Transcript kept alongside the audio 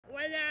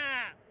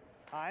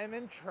I'm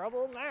in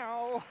trouble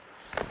now.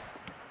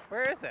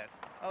 Where is it?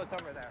 Oh, it's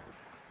over there.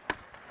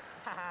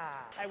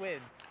 Haha, I win.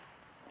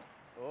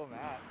 Oh,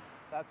 Matt,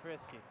 that's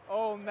risky.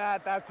 Oh,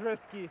 Matt, that's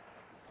risky.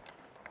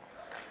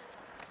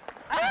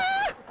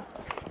 Ah!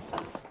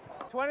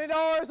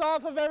 $20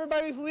 off of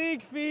everybody's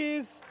league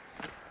fees.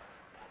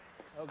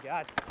 Oh,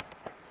 God.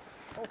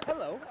 Oh,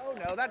 hello. Oh,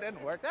 no, that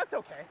didn't work. That's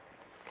okay.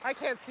 I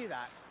can't see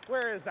that.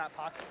 Where is that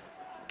puck?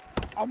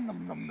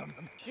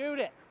 Shoot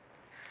it.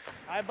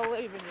 I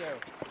believe in you.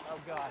 Oh,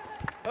 God.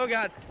 Oh,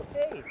 God.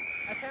 Hey,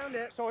 I found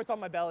it. So it's on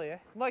my belly, eh?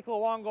 I'm like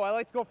Luongo. I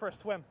like to go for a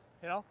swim,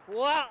 you know?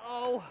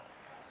 Whoa!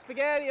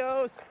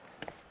 SpaghettiOs.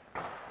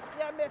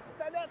 Yeah, missed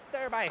the net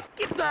there, mate.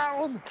 Get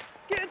down!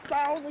 Get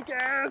down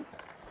again!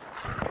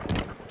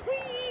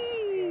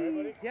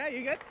 Whee! Yeah,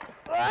 you good?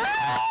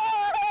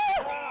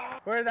 Ah!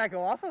 Where did that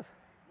go off of?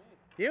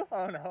 You?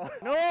 Oh, no.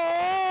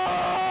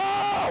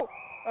 No!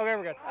 Okay,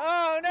 we're good.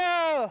 Oh,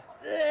 no!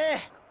 Ugh.